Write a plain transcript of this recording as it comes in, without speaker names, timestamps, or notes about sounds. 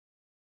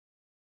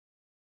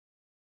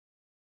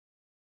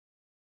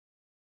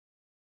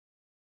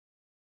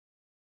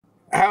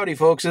Howdy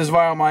folks, it's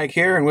VileMike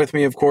here, and with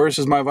me of course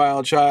is my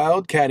vile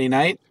child, Katty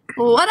Knight.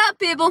 What up,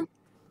 people?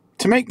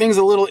 To make things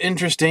a little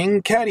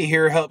interesting, Katty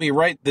here helped me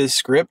write this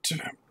script.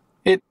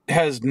 It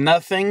has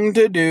nothing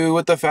to do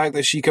with the fact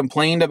that she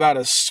complained about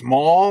a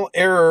small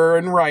error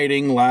in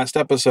writing last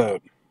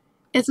episode.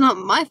 It's not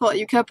my fault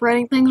you kept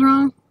writing things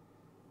wrong.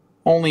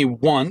 Only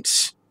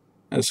once,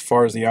 as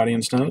far as the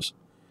audience knows.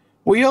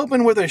 We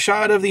open with a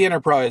shot of the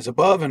Enterprise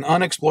above an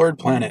unexplored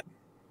planet.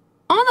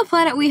 On the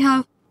planet we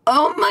have,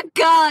 oh my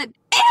god,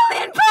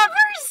 alien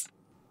puppers!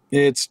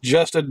 It's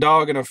just a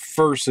dog in a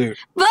fursuit.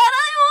 But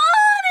I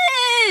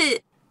want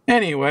it!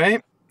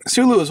 Anyway,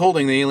 Sulu is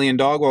holding the alien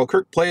dog while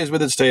Kirk plays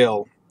with its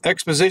tail,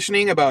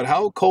 expositioning about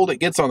how cold it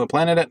gets on the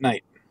planet at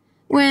night.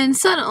 When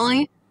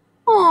suddenly,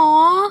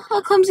 aww,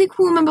 a clumsy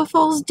crew member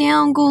falls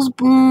down, goes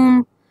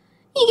boom.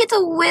 He gets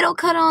a whittle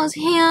cut on his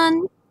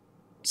hand,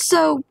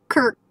 so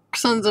Kirk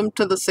sends him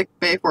to the sick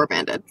bay for a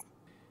band-aid.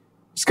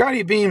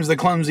 Scotty beams the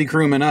clumsy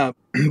crewman up,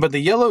 but the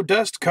yellow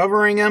dust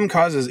covering him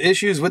causes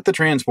issues with the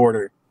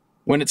transporter.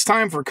 When it's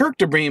time for Kirk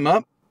to beam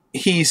up,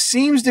 he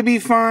seems to be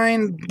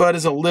fine, but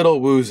is a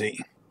little woozy.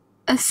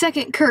 A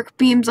second Kirk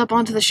beams up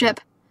onto the ship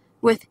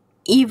with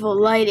evil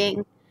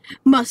lighting.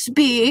 Must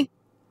be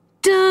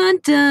dun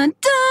dun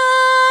dun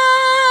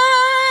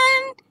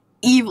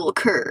evil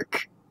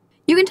Kirk.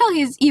 You can tell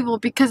he's evil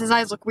because his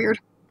eyes look weird.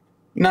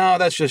 No,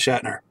 that's just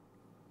Shatner.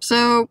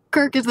 So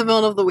Kirk is the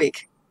villain of the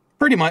week.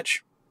 Pretty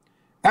much.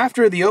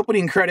 After the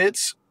opening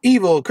credits,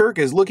 evil Kirk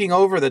is looking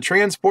over the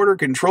transporter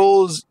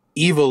controls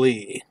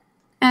evilly.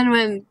 And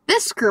when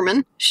this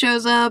crewman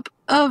shows up,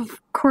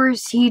 of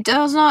course he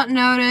does not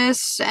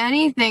notice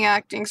anything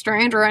acting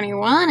strange or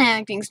anyone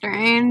acting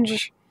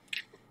strange.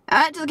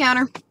 Add to the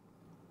counter.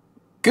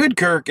 Good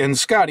Kirk and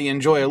Scotty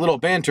enjoy a little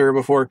banter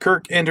before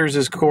Kirk enters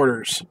his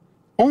quarters,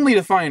 only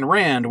to find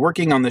Rand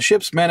working on the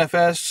ship's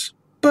manifests,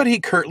 but he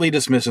curtly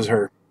dismisses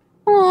her.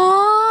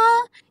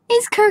 Aww,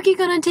 is Kirky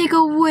gonna take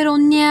a whittle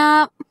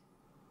nap?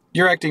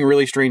 You're acting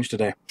really strange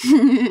today.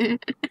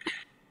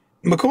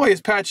 McCoy is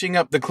patching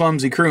up the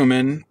clumsy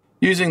crewman,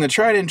 using the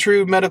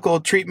tried-and-true medical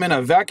treatment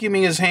of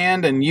vacuuming his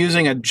hand and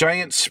using a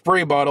giant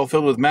spray bottle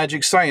filled with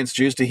magic science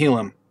juice to heal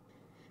him.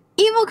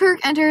 Evil Kirk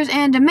enters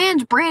and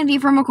demands brandy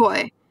from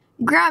McCoy,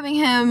 grabbing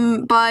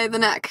him by the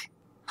neck.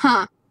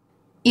 Huh.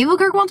 Evil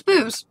Kirk wants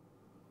booze.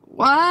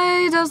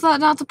 Why does that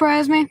not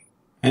surprise me?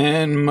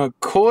 And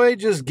McCoy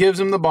just gives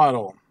him the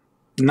bottle,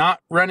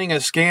 not running a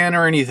scan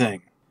or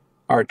anything.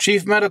 Our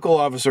chief medical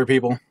officer,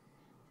 people.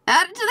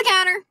 Add it to the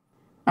counter.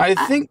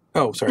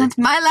 Oh, sorry. That's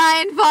my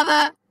line,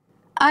 father.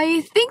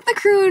 I think the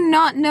crew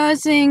not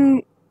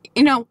noticing,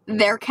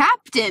 their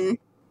captain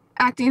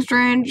acting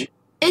strange,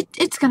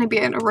 it's gonna be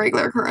a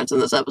regular occurrence in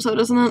this episode,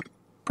 isn't it?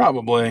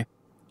 Probably.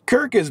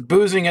 Kirk is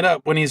boozing it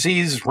up when he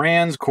sees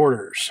Rand's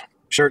quarters.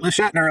 Shirtless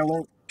Shatner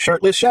alert.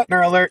 Shirtless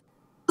Shatner alert.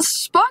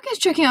 Spock is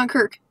checking on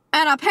Kirk,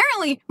 and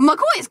apparently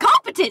McCoy is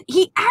competent.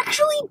 He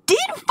actually did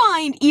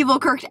find evil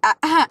Kirk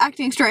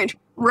acting strange.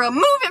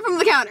 Remove it from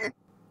the counter.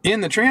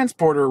 In the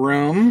transporter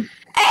room...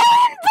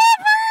 Alien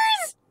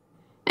puffers!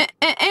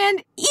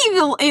 And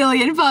evil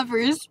alien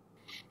puffers.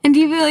 And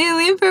evil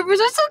alien puffers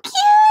are so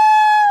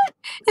cute!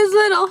 His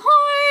little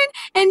horn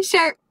and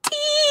sharp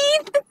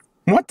teeth.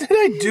 What did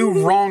I do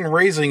wrong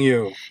raising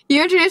you?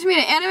 You introduced me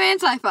to anime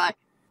and sci-fi.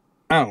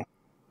 Oh.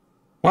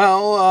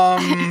 Well,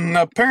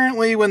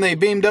 apparently when they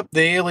beamed up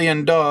the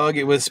alien dog,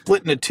 it was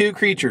split into two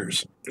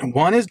creatures.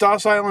 One is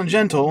docile and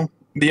gentle,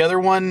 the other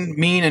one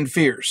mean and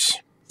fierce.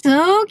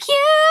 So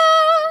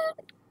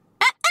cute!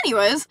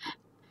 Anyways,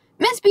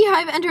 Miss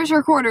Beehive enters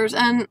her quarters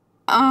and,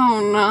 oh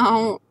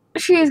no,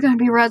 she's gonna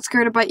be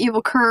red-skirted by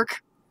Evil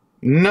Kirk.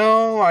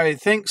 No, I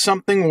think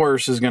something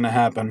worse is gonna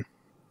happen.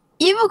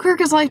 Evil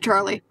Kirk is like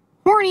Charlie,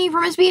 horny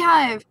for Miss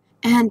Beehive,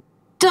 and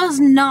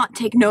does not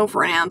take no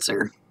for an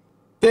answer.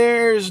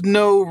 There's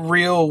no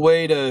real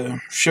way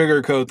to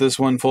sugarcoat this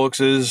one, folks.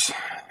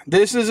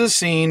 This is a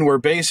scene where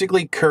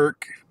basically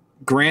Kirk,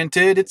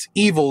 granted it's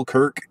evil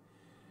Kirk,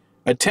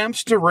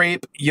 attempts to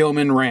rape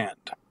Yeoman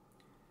Rand.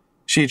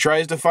 She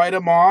tries to fight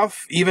him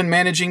off, even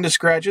managing to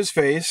scratch his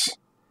face,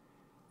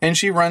 and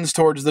she runs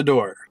towards the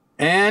door.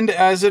 And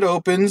as it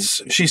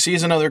opens, she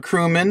sees another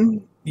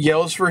crewman,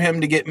 yells for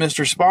him to get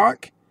Mr.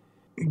 Spock,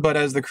 but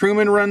as the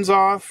crewman runs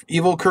off,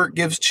 evil Kirk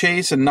gives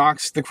chase and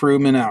knocks the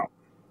crewman out.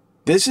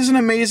 This is an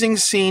amazing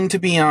scene, to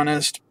be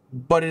honest,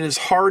 but it is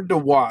hard to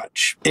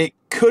watch. It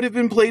could have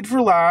been played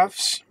for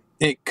laughs,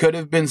 it could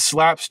have been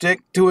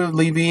slapstick to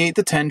alleviate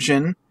the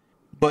tension,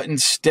 but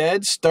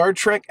instead, Star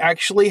Trek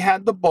actually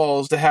had the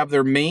balls to have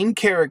their main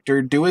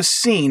character do a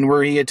scene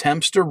where he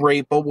attempts to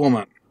rape a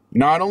woman.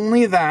 Not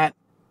only that,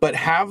 but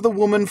have the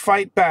woman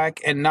fight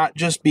back and not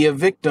just be a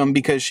victim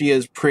because she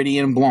is pretty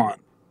and blonde,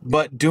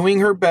 but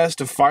doing her best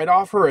to fight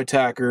off her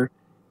attacker,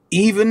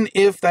 even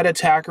if that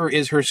attacker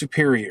is her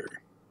superior.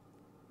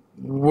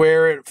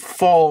 Where it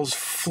falls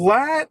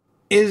flat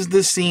is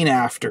the scene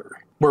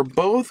after, where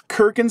both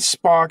Kirk and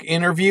Spock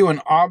interview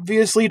an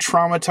obviously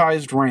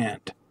traumatized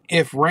Rand.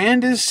 If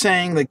Rand is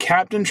saying the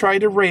captain tried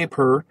to rape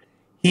her,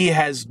 he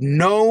has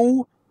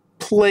no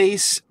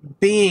place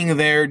being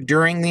there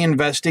during the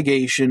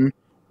investigation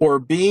or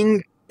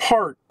being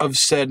part of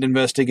said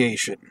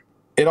investigation.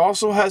 It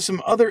also has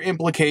some other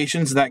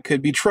implications that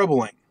could be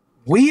troubling.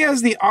 We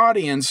as the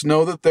audience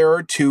know that there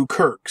are two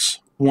Kirks,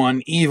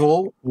 one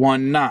evil,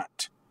 one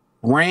not.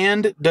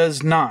 Rand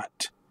does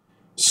not.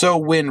 So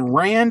when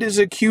Rand is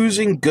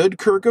accusing Good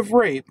Kirk of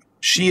rape,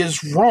 she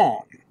is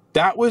wrong.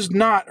 That was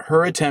not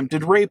her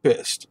attempted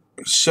rapist.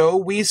 So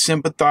we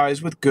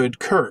sympathize with Good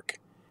Kirk.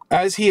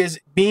 As he is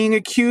being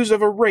accused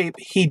of a rape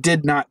he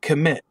did not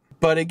commit.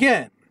 But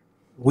again,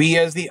 we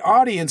as the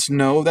audience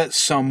know that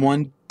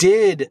someone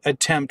did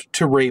attempt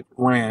to rape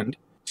Rand.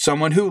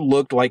 Someone who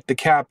looked like the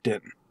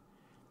captain.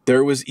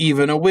 There was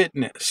even a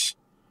witness.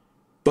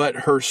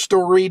 But her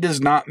story does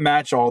not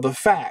match all the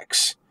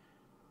facts.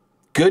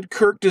 Good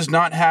Kirk does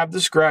not have the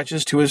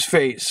scratches to his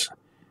face.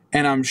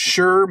 And I'm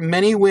sure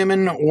many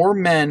women or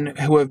men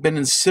who have been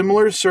in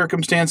similar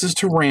circumstances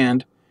to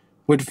Rand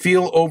would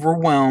feel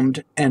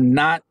overwhelmed and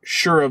not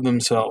sure of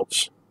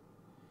themselves.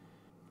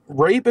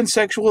 Rape and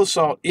sexual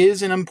assault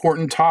is an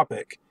important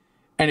topic,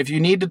 and if you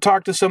need to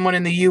talk to someone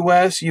in the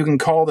U.S., you can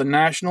call the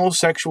National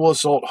Sexual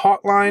Assault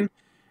Hotline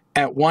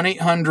at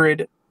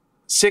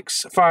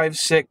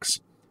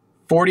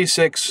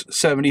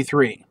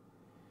 1-800-656-4673.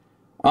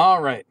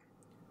 All right.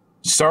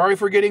 Sorry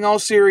for getting all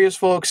serious,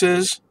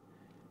 folkses.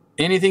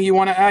 Anything you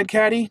want to add,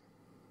 Katty?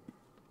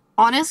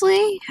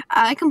 Honestly,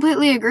 I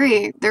completely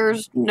agree.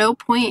 There's no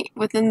point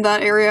within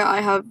that area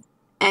I have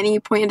any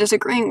point in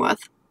disagreeing with.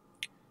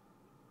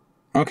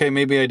 Okay,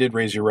 maybe I did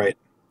raise you right.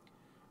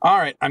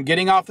 Alright, I'm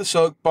getting off the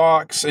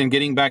soapbox and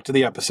getting back to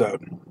the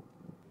episode.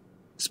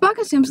 Spock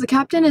assumes the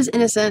captain is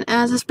innocent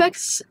and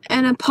suspects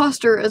an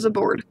imposter is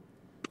aboard,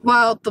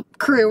 while the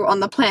crew on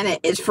the planet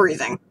is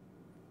freezing.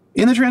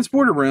 In the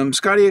transporter room,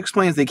 Scotty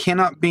explains they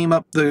cannot beam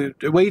up the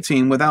away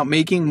team without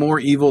making more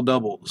evil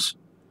doubles.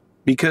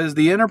 Because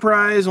the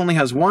Enterprise only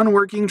has one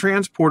working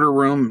transporter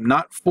room,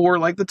 not four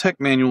like the tech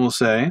manuals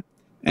say,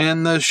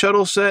 and the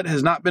shuttle set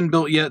has not been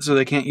built yet, so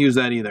they can't use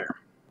that either.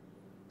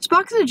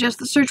 Spock suggests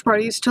the search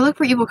parties to look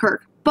for evil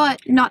Kirk,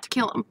 but not to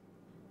kill him.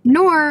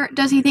 Nor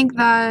does he think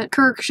that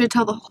Kirk should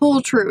tell the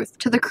whole truth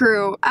to the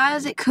crew,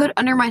 as it could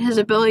undermine his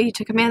ability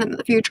to command them in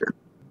the future.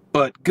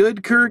 But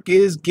Good Kirk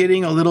is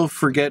getting a little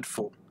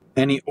forgetful,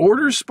 and he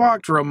orders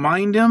Spock to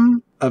remind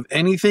him of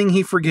anything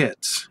he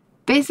forgets.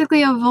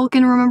 Basically a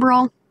Vulcan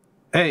remember-all.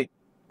 Hey,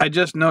 I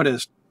just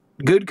noticed.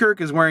 Good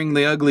Kirk is wearing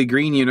the ugly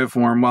green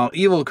uniform, while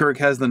Evil Kirk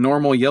has the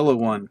normal yellow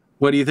one.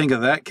 What do you think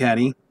of that,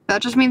 Katty?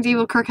 That just means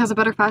evil Kirk has a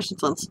better fashion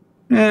sense.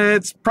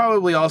 It's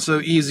probably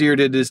also easier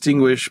to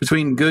distinguish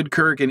between Good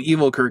Kirk and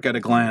Evil Kirk at a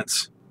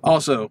glance.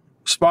 Also,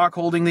 Spock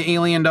holding the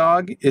alien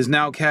dog is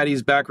now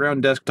Katty's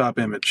background desktop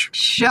image.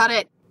 Shut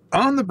it!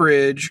 On the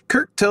bridge,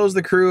 Kirk tells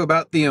the crew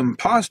about the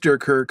imposter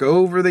Kirk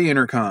over the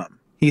intercom.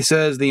 He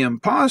says the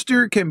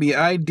imposter can be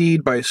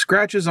ID'd by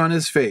scratches on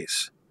his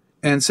face,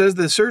 and says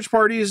the search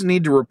parties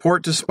need to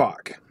report to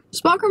Spock.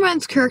 Spock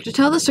reminds Kirk to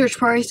tell the search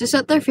parties to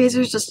set their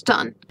phasers to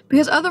stun,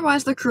 because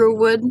otherwise the crew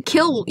would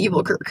kill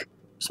evil Kirk.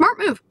 Smart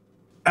move.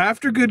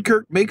 After Good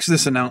Kirk makes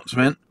this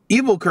announcement,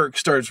 Evil Kirk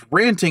starts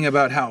ranting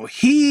about how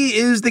he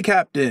is the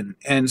captain,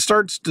 and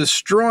starts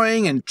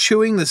destroying and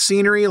chewing the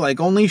scenery like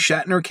only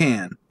Shatner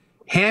can.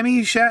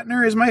 Hammy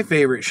Shatner is my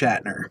favorite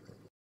Shatner.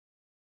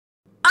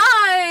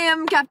 I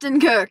am Captain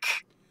Kirk.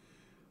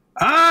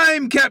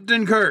 I'm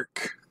Captain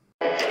Kirk.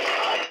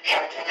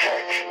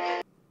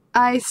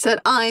 I said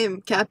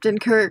I'm Captain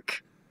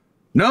Kirk.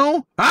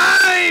 No,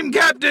 I'm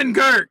Captain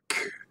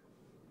Kirk.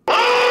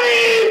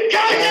 I'm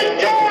Captain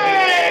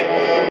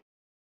Kirk!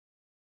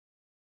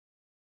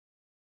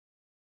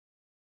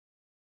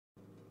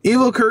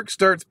 Evil Kirk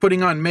starts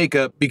putting on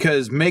makeup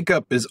because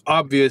makeup is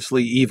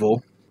obviously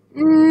evil.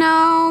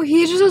 No,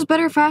 he just has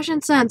better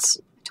fashion sense.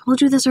 I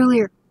told you this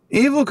earlier.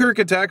 Evil Kirk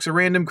attacks a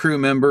random crew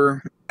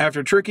member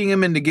after tricking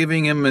him into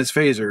giving him his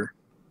phaser,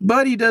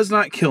 but he does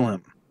not kill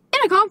him. In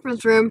a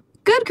conference room,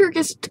 Good Kirk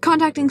is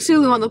contacting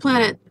Sulu on the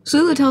planet.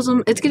 Sulu tells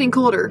him it's getting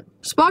colder.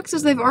 Spock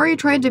says they've already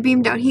tried to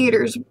beam down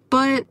heaters,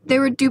 but they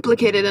were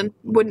duplicated and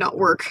would not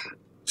work.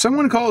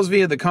 Someone calls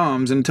via the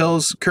comms and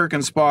tells Kirk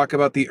and Spock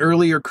about the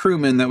earlier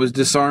crewman that was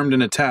disarmed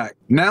and attacked.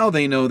 Now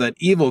they know that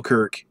Evil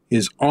Kirk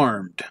is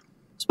armed.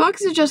 Spock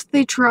suggests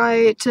they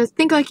try to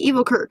think like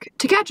evil Kirk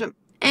to catch him,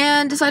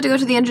 and decide to go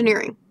to the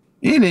engineering.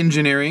 In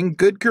engineering,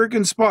 Good Kirk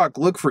and Spock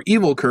look for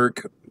Evil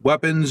Kirk,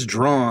 weapons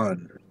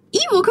drawn.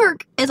 Evil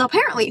Kirk is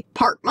apparently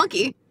part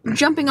monkey,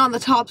 jumping on the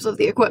tops of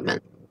the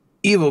equipment.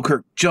 Evil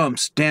Kirk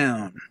jumps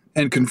down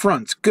and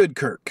confronts Good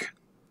Kirk.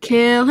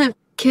 Kill him,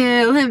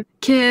 kill him,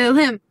 kill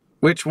him.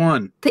 Which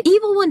one? The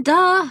evil one,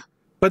 duh.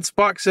 But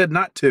Spock said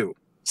not to.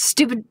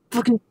 Stupid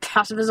fucking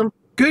pacifism.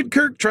 Good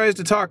Kirk tries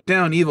to talk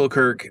down Evil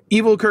Kirk.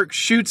 Evil Kirk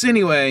shoots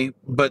anyway,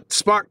 but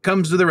Spock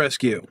comes to the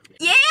rescue.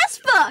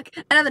 Yes, fuck!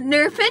 Another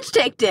nerve pinch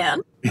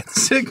takedown. In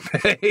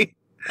sickbay,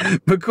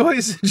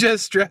 McCoy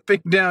suggests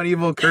strapping down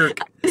Evil Kirk.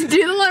 Do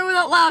the line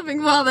without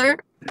laughing, father.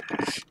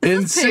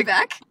 In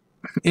Payback.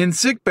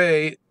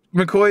 sickbay,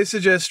 McCoy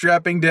suggests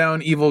strapping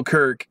down Evil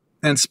Kirk,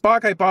 and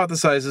Spock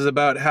hypothesizes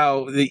about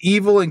how the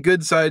evil and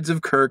good sides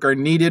of Kirk are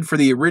needed for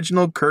the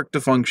original Kirk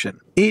to function,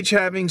 each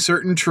having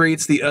certain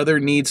traits the other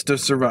needs to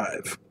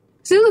survive.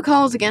 Sulu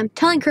calls again,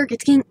 telling Kirk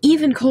it's getting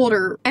even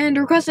colder, and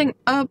requesting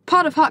a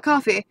pot of hot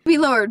coffee be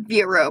lowered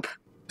via rope.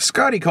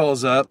 Scotty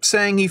calls up,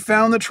 saying he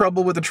found the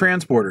trouble with the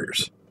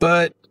transporters,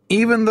 but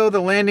even though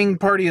the landing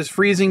party is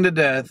freezing to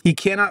death, he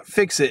cannot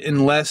fix it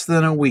in less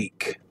than a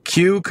week.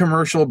 Cue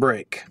commercial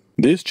break.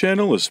 This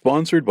channel is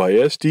sponsored by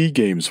SD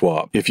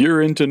GameSwap. If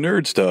you're into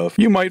nerd stuff,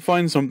 you might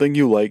find something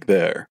you like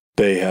there.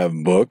 They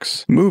have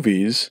books,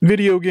 movies,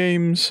 video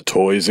games,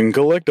 toys and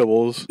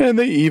collectibles, and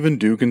they even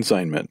do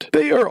consignment.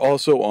 They are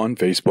also on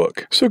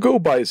Facebook, so go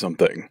buy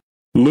something.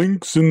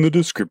 Links in the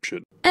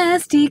description.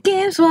 SD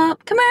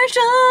GameSwap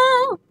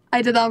commercial!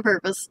 I did that on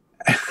purpose.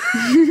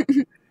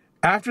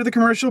 After the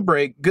commercial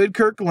break, Good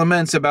Kirk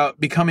laments about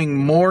becoming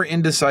more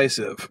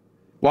indecisive,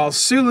 while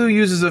Sulu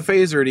uses a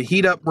phaser to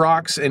heat up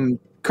rocks and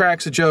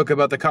cracks a joke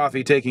about the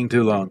coffee taking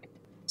too long.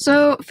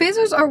 So,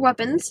 phasers are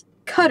weapons,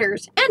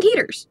 cutters, and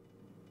heaters.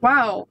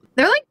 Wow,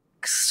 they're like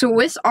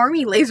Swiss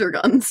Army laser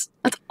guns.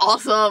 That's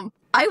awesome.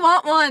 I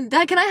want one.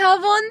 Dad, can I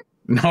have one?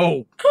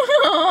 No.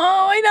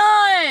 Why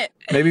not?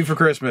 Maybe for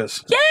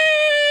Christmas.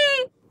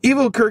 Yay!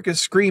 Evil Kirk is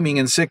screaming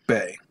in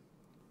sickbay.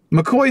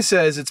 McCoy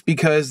says it's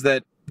because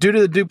that due to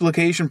the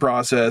duplication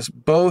process,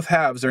 both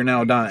halves are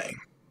now dying.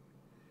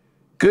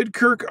 Good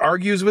Kirk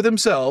argues with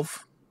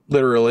himself,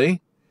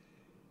 literally,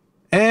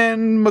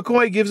 and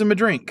McCoy gives him a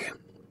drink.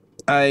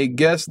 I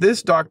guess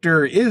this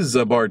doctor is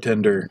a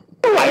bartender.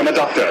 I am a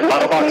doctor,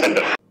 not a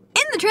bartender.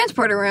 In the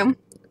transporter room,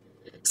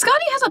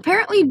 Scotty has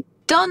apparently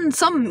done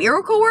some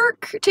miracle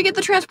work to get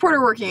the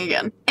transporter working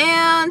again.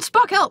 And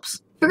Spock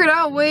helps. Figured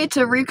out a way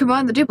to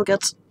recombine the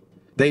duplicates.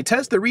 They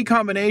test the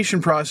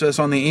recombination process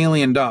on the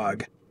alien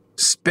dog.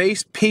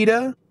 Space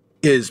PETA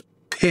is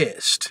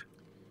pissed.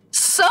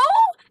 So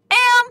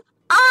am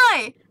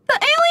I! The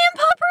alien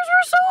puppers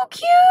were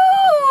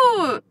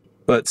so cute!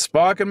 But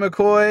Spock and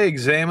McCoy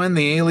examine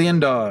the alien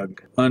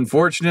dog.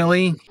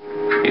 Unfortunately,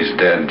 He's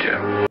dead,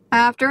 Jim.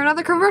 After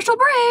another commercial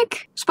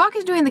break, Spock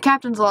is doing the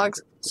captain's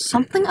logs.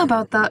 Something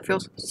about that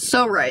feels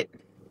so right.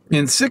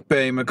 in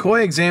sickbay,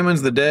 McCoy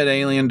examines the dead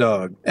alien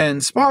dog,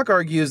 and Spock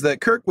argues that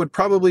Kirk would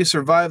probably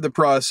survive the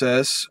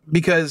process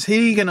because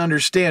he can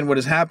understand what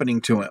is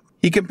happening to him.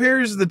 He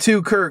compares the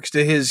two Kirks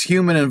to his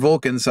human and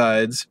Vulcan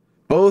sides,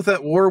 both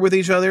at war with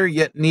each other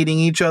yet needing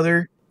each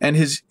other, and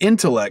his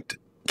intellect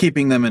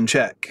keeping them in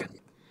check.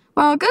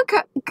 Well, good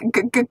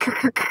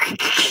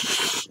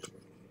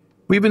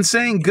We've been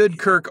saying good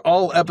Kirk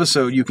all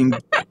episode. You can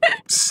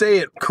say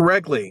it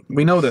correctly.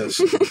 We know this.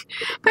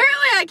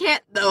 Apparently I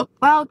can't, though.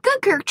 While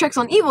good Kirk checks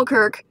on evil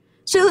Kirk,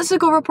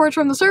 Sickle reports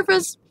from the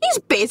surface, he's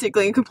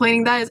basically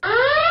complaining that his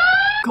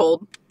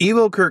cold.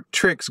 Evil Kirk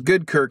tricks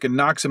good Kirk and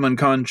knocks him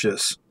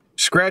unconscious,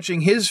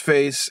 scratching his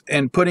face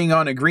and putting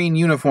on a green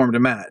uniform to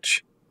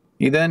match.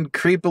 He then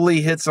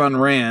creepily hits on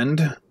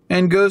Rand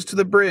and goes to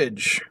the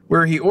bridge,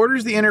 where he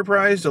orders the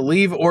Enterprise to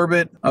leave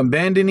orbit,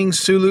 abandoning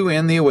Sulu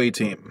and the away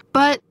team.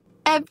 But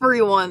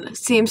everyone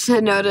seems to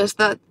notice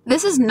that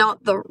this is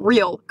not the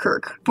real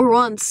Kirk, for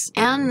once,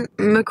 and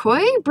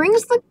McCoy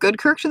brings the good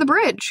Kirk to the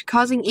bridge,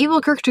 causing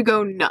evil Kirk to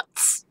go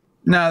nuts.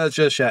 Nah, that's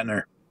just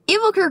Shatner.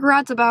 Evil Kirk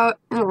rats about...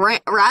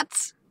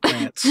 rats?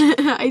 Rants.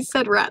 I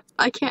said rats.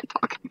 I can't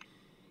talk.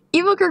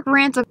 Evil Kirk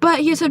rants,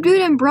 but he is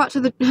subdued and brought to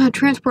the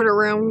transporter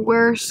room,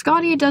 where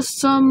Scotty does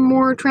some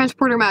more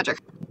transporter magic.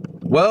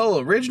 Well,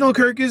 Original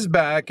Kirk is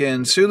back,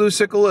 and Sulu,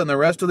 Sickle, and the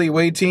rest of the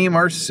away team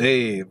are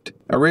saved.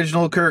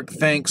 Original Kirk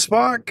thanks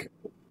Spock,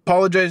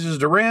 apologizes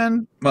to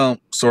Rand, well,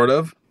 sort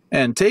of,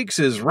 and takes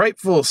his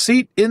rightful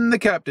seat in the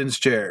captain's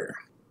chair.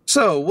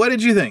 So, what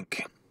did you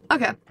think?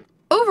 Okay.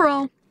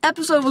 Overall,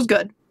 episode was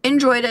good.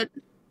 Enjoyed it.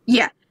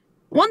 Yeah.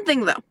 One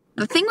thing, though.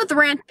 The thing with the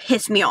rant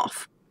pissed me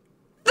off.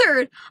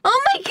 Third,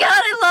 oh my god,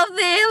 I love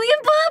the alien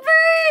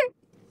popper!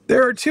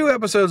 There are two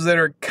episodes that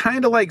are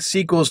kind of like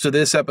sequels to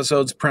this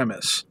episode's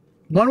premise.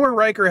 One where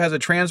Riker has a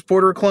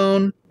transporter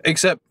clone,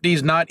 except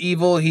he's not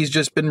evil, he's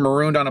just been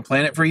marooned on a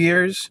planet for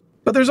years.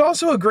 But there's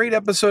also a great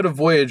episode of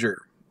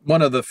Voyager,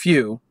 one of the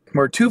few,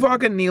 where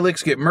Tuvok and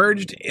Neelix get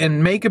merged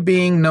and make a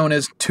being known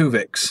as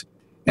Tuvix.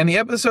 And the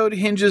episode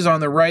hinges on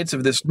the rights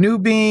of this new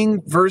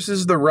being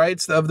versus the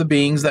rights of the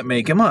beings that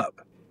make him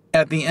up.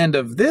 At the end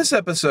of this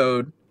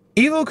episode,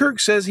 Evil Kirk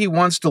says he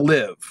wants to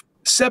live,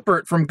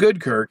 separate from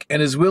Good Kirk,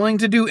 and is willing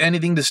to do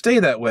anything to stay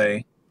that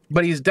way,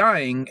 but he's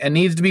dying and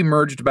needs to be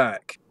merged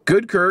back.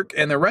 Good Kirk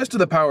and the rest of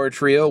the power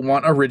trio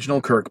want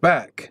Original Kirk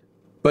back.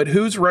 But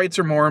whose rights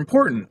are more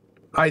important?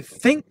 I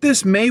think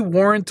this may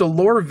warrant a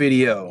lore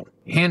video.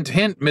 Hint,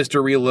 hint,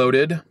 Mr.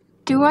 Reloaded.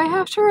 Do I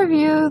have to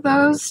review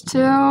those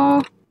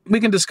too? We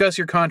can discuss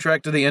your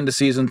contract at the end of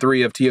Season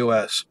 3 of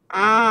TOS.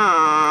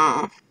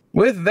 Oh.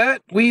 With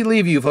that, we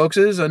leave you,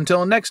 folkses,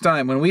 until next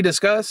time when we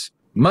discuss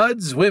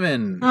Mudd's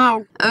Women.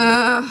 Oh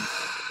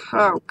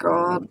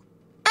god.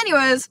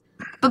 Anyways,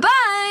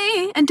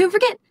 bye-bye! And don't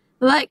forget,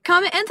 like,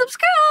 comment, and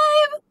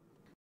subscribe!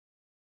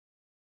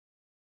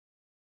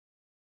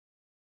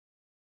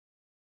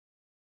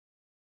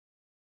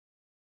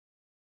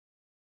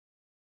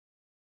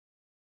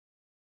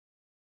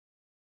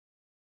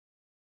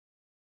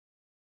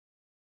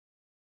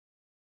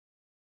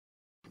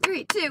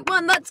 3, 2,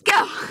 1, let's go!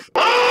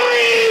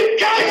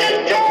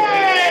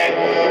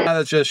 Now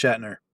that's just Shatner.